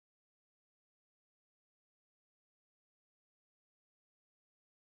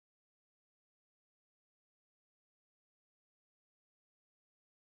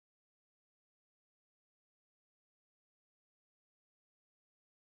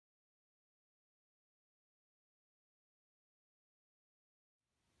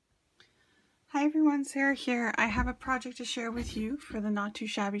Hi everyone, Sarah here. I have a project to share with you for the Not Too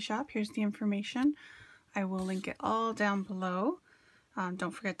Shabby shop. Here's the information. I will link it all down below.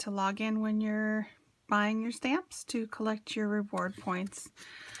 Don't forget to log in when you're buying your stamps to collect your reward points.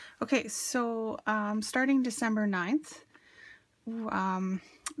 Okay, so starting December 9th,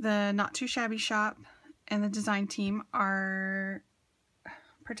 the Not Too Shabby shop and the design team are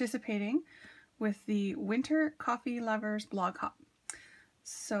participating with the Winter Coffee Lovers Blog Hop.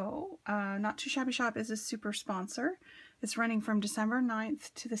 So, Not Too Shabby Shop is a super sponsor. It's running from December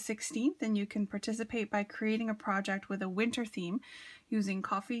 9th to the 16th, and you can participate by creating a project with a winter theme using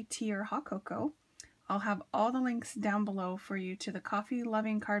coffee, tea, or hot cocoa. I'll have all the links down below for you to the Coffee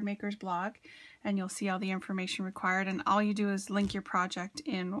Loving Card Makers blog, and you'll see all the information required, and all you do is link your project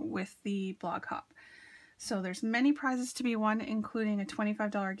in with the blog hop. So there's many prizes to be won, including a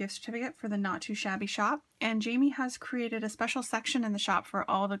 $25 gift certificate for the Not Too Shabby shop. And Jamie has created a special section in the shop for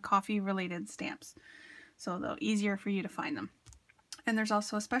all the coffee related stamps, so they're easier for you to find them. And there's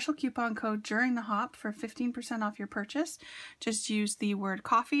also a special coupon code during the hop for 15% off your purchase. Just use the word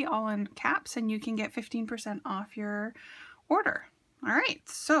coffee all in caps and you can get 15% off your order. All right,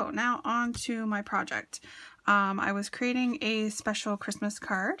 so now on to my project. I was creating a special Christmas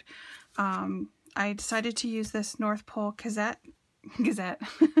card. I decided to use this North Pole Gazette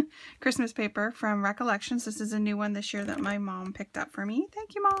Christmas paper from Recollections. This is a new one this year that my mom picked up for me.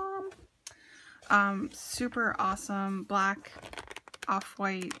 Thank you, Mom. Super awesome black,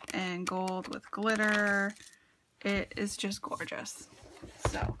 off-white, and gold with glitter. It is just gorgeous.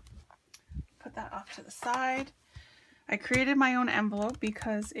 So, put that off to the side. I created my own envelope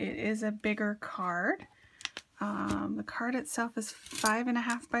because it is a bigger card. The card itself is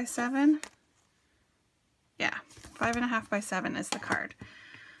 5.5 by 7. Yeah, 5.5 by 7 is the card.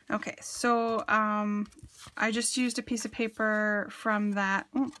 Okay, so I just used a piece of paper from that,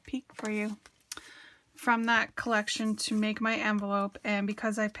 peek for you, from that collection to make my envelope, and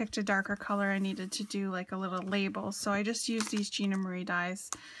because I picked a darker color, I needed to do like a little label. So I just used these Gina Marie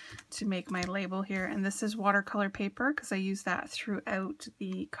dies to make my label here, and this is watercolor paper because I use that throughout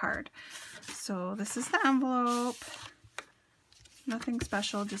the card. So this is the envelope. Nothing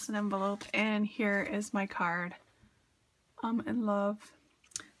special, just an envelope, and here is my card. I'm in love.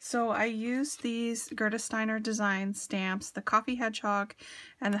 So I used these Gerda Steiner design stamps, the coffee hedgehog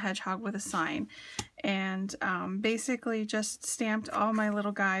and the hedgehog with a sign, and basically just stamped all my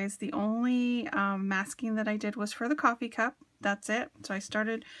little guys. The only masking that I did was for the coffee cup. That's it. So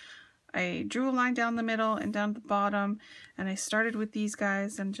I drew a line down the middle and down the bottom, and I started with these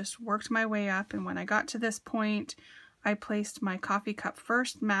guys and just worked my way up, and when I got to this point, I placed my coffee cup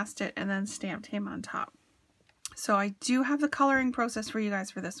first, masked it, and then stamped him on top. So I do have the coloring process for you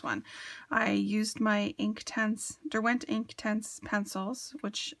guys for this one. I used my Inktense, Derwent Inktense pencils,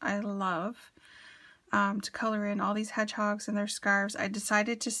 which I love, to color in all these hedgehogs and their scarves. I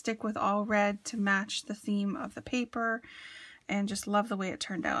decided to stick with all red to match the theme of the paper, and just love the way it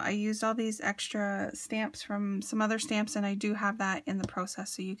turned out. I used all these extra stamps from some other stamps, and I do have that in the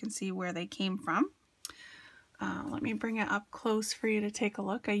process so you can see where they came from. Let me bring it up close for you to take a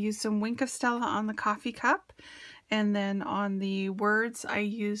look. I used some Wink of Stella on the coffee cup, and then on the words I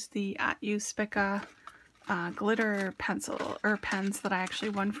used the At You Spica glitter pencil or pens that I actually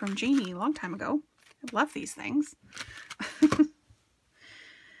won from Jeannie a long time ago. I love these things.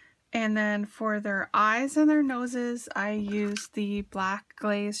 And then for their eyes and their noses, I used the black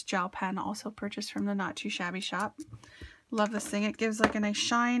glazed gel pen, also purchased from the Not Too Shabby shop. Love this thing. It gives like a nice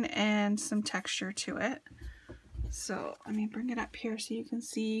shine and some texture to it. So let me bring it up here so you can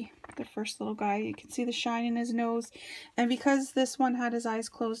see the first little guy. You can see the shine in his nose. And because this one had his eyes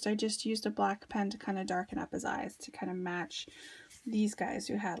closed, I just used a black pen to kind of darken up his eyes to kind of match these guys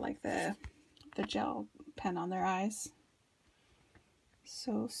who had like the gel pen on their eyes.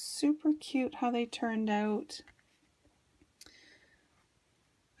 So super cute how they turned out.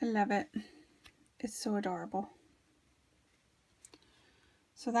 I love it. It's so adorable.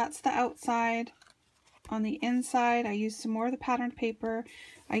 So that's the outside. On the inside, I used some more of the patterned paper.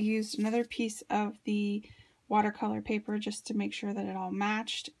 I used another piece of the watercolor paper just to make sure that it all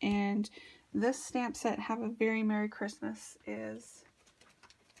matched. And this stamp set, Have a Very Merry Christmas, is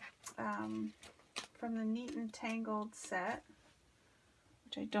from the Neat and Tangled set,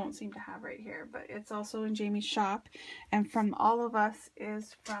 which I don't seem to have right here, but it's also in Jamie's shop. And From All of Us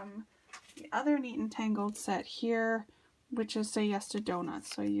is from the other Neat and Tangled set here, which is Say Yes to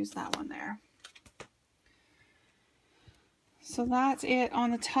Donuts. So I used that one there. So that's it.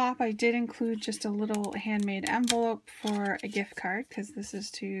 On the top, I did include just a little handmade envelope for a gift card because this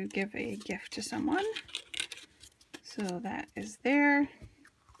is to give a gift to someone. So that is there.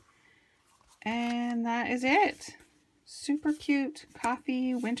 And that is it. Super cute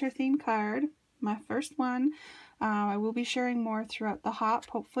coffee winter theme card. My first one. I will be sharing more throughout the hop,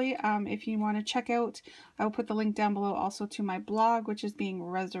 hopefully. If you want to check out, I will put the link down below also to my blog, which is being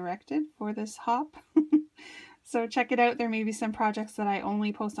resurrected for this hop. So check it out. There may be some projects that I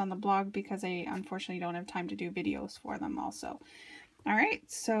only post on the blog because I unfortunately don't have time to do videos for them also. All right,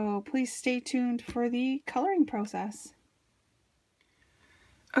 so please stay tuned for the coloring process.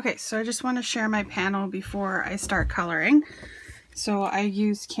 Okay, so I just want to share my panel before I start coloring. So I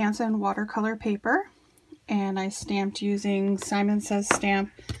used Canson watercolor paper, and I stamped using Simon Says Stamp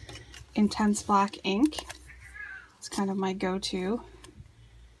Intense Black ink. It's kind of my go-to.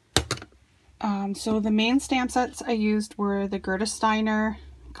 So the main stamp sets I used were the Gerda Steiner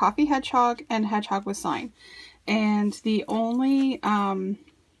Coffee Hedgehog and Hedgehog with Sign. And the only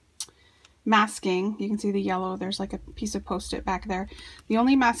masking, you can see the yellow, there's like a piece of post-it back there. The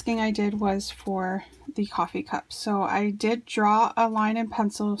only masking I did was for the coffee cup. So I did draw a line in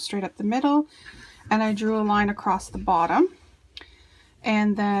pencil straight up the middle, and I drew a line across the bottom.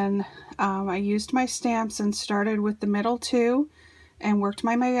 And then I used my stamps and started with the middle two and worked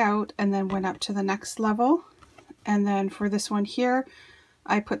my way out, and then went up to the next level. And then for this one here,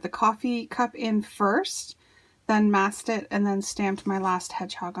 I put the coffee cup in first, then masked it, and then stamped my last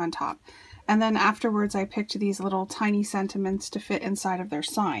hedgehog on top. And then afterwards I picked these little tiny sentiments to fit inside of their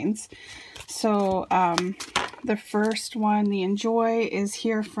signs. So the first one, the Enjoy, is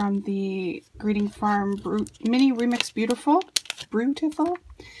here from the Greeting Farm Mini Remix Beautiful.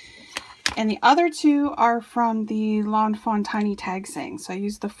 And the other two are from the Lawn Fawn Tiny Tag Saying. So I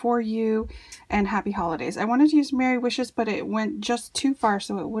used the For You and Happy Holidays. I wanted to use Merry Wishes, but it went just too far,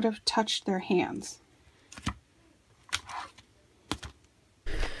 so it would have touched their hands.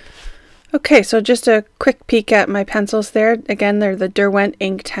 Okay, so just a quick peek at my pencils there. Again, they're the Derwent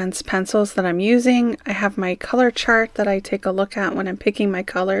Inktense pencils that I'm using. I have my color chart that I take a look at when I'm picking my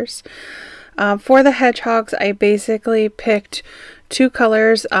colors. For the hedgehogs, I basically picked two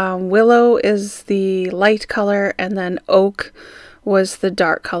colors. Willow is the light color, and then Oak was the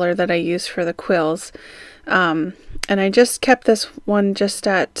dark color that I used for the quills. And I just kept this one just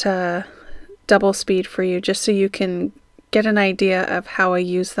at double speed for you, just so you can get an idea of how I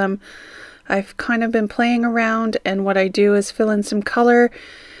use them. I've kind of been playing around, and what I do is fill in some color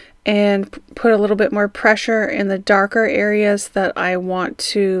and put a little bit more pressure in the darker areas that I want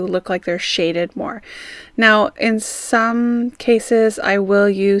to look like they're shaded more. Now, in some cases, I will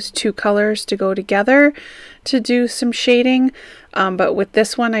use two colors to go together to do some shading, but with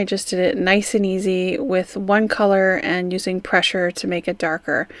this one, I just did it nice and easy with one color and using pressure to make it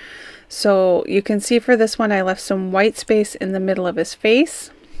darker. So you can see for this one, I left some white space in the middle of his face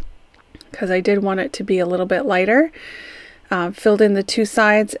because I did want it to be a little bit lighter. Filled in the two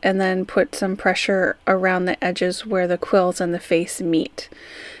sides and then put some pressure around the edges where the quills and the face meet.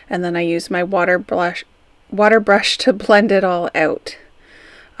 And then I used my water brush to blend it all out.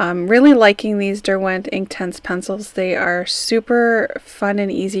 I'm really liking these Derwent Inktense pencils. They are super fun and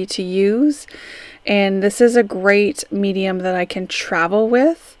easy to use. And this is a great medium that I can travel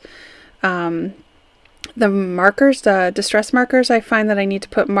with. The markers, the distress markers, I find that I need to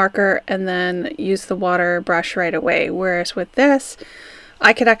put marker and then use the water brush right away. Whereas with this,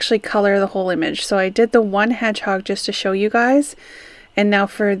 I could actually color the whole image. So I did the one hedgehog just to show you guys. And now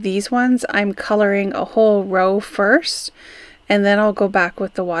for these ones, I'm coloring a whole row first, and then I'll go back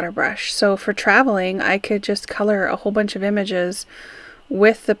with the water brush. So for traveling, I could just color a whole bunch of images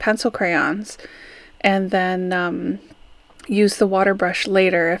with the pencil crayons, and then use the water brush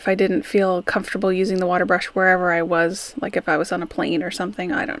later if I didn't feel comfortable using the water brush wherever I was, like if I was on a plane or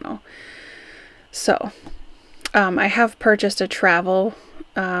something, I don't know. So I have purchased a travel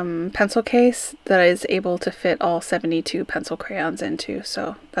pencil case that is able to fit all 72 pencil crayons into,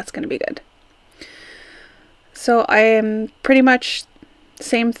 so that's going to be good. So I am pretty much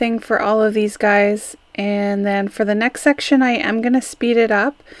same thing for all of these guys, and then for the next section I am going to speed it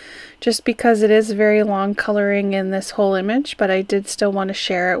up just because it is very long coloring in this whole image, but I did still want to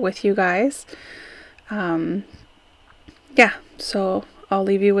share it with you guys. Yeah, so I'll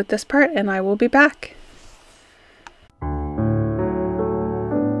leave you with this part and I will be back.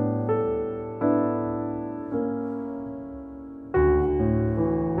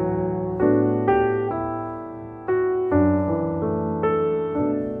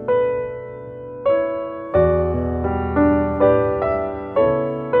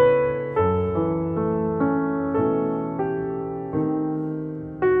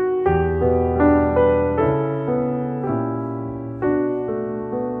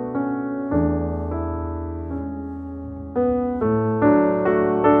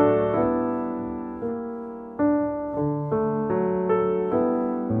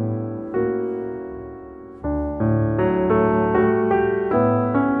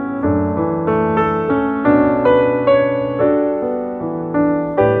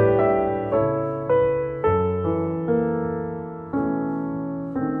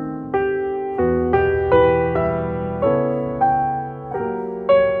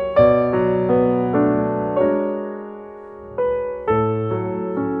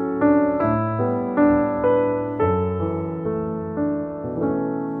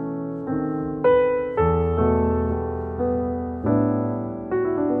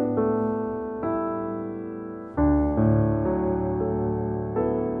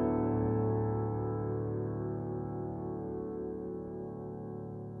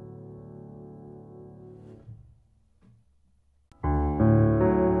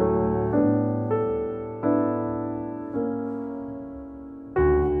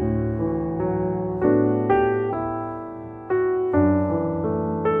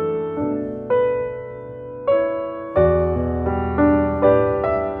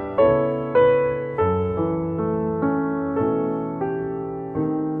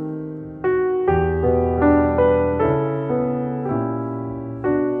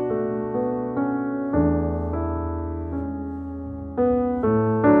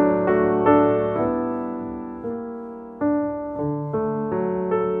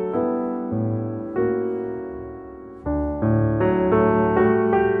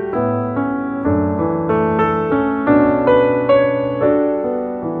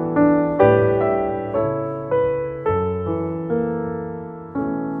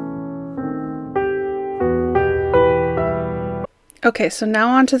 Okay, so now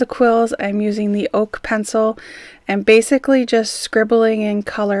onto the quills. I'm using the oak pencil and basically just scribbling in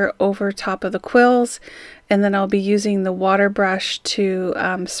color over top of the quills, and then I'll be using the water brush to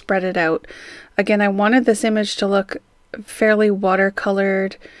spread it out. Again, I wanted this image to look fairly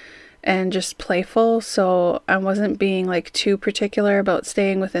watercolored and just playful, so I wasn't being like too particular about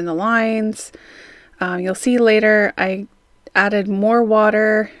staying within the lines. You'll see later I added more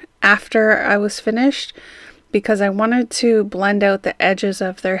water after I was finished, because I wanted to blend out the edges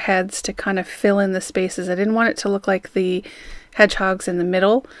of their heads to kind of fill in the spaces. I didn't want it to look like the hedgehogs in the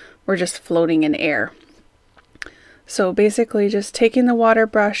middle were just floating in air. So basically just taking the water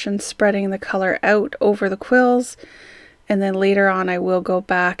brush and spreading the color out over the quills, and then later on I will go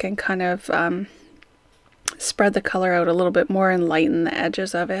back and kind of spread the color out a little bit more and lighten the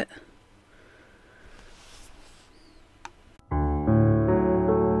edges of it.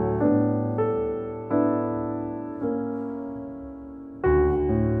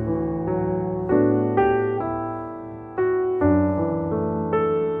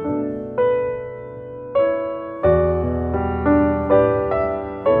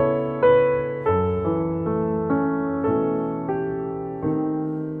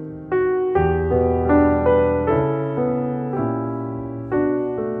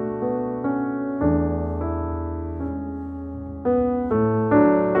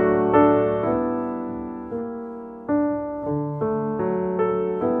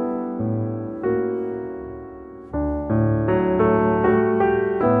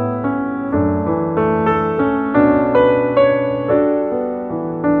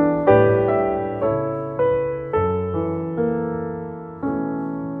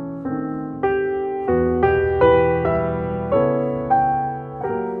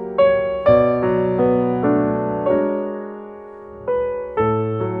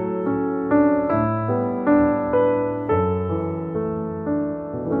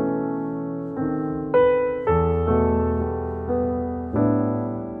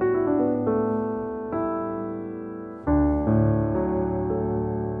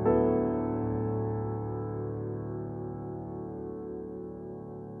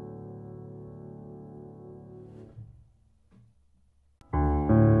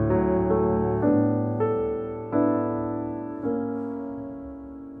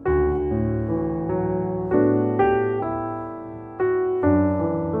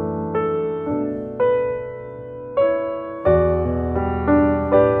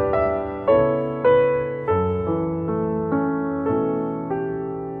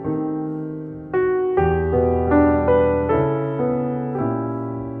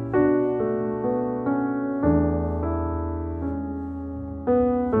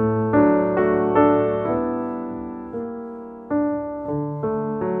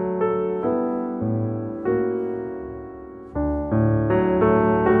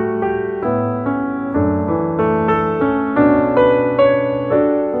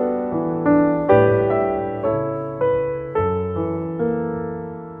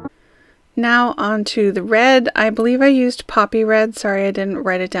 Now onto the red. I believe I used Poppy Red. Sorry, I didn't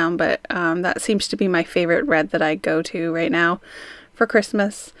write it down, but that seems to be my favorite red that I go to right now for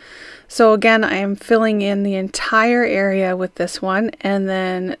Christmas. So again, I am filling in the entire area with this one and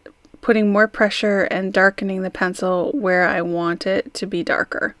then putting more pressure and darkening the pencil where I want it to be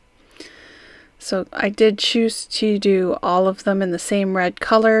darker. So I did choose to do all of them in the same red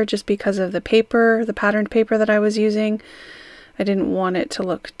color just because of the paper, the patterned paper that I was using. I didn't want it to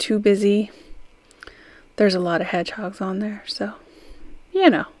look too busy. There's a lot of hedgehogs on there, so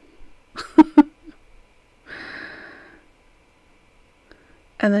you know.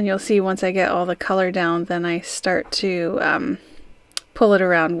 And then you'll see once I get all the color down, then I start to pull it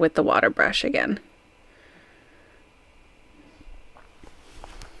around with the water brush again.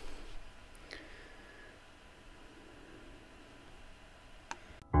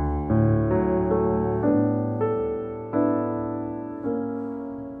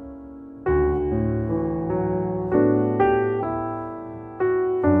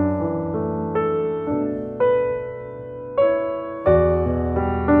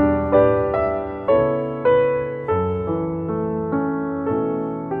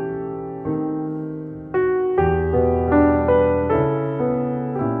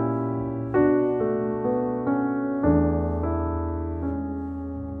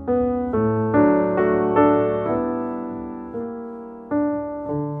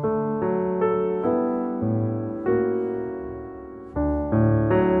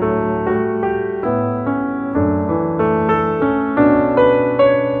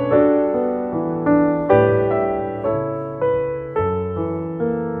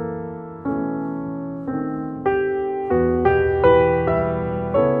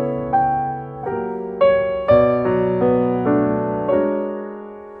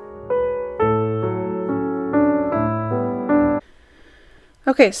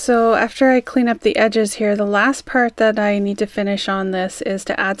 Okay, so after I clean up the edges here, the last part that I need to finish on this is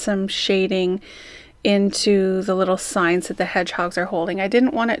to add some shading into the little signs that the hedgehogs are holding. I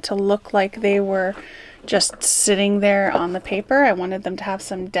didn't want it to look like they were just sitting there on the paper. I wanted them to have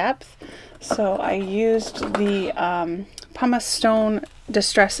some depth. So I used the Pumice Stone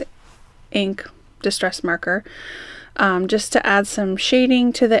Distress ink, distress marker, just to add some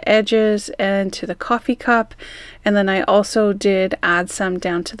shading to the edges and to the coffee cup. And then I also did add some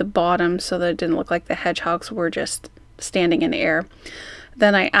down to the bottom so that it didn't look like the hedgehogs were just standing in air.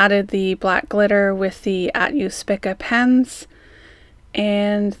 Then I added the black glitter with the At You Spica pens.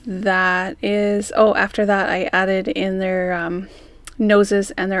 And that is, oh, after that I added in their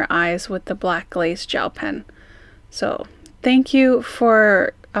noses and their eyes with the black glaze gel pen. So thank you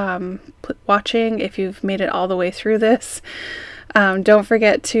for watching if you've made it all the way through this. Don't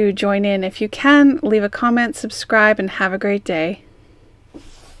forget to join in if you can, leave a comment, subscribe, and have a great day.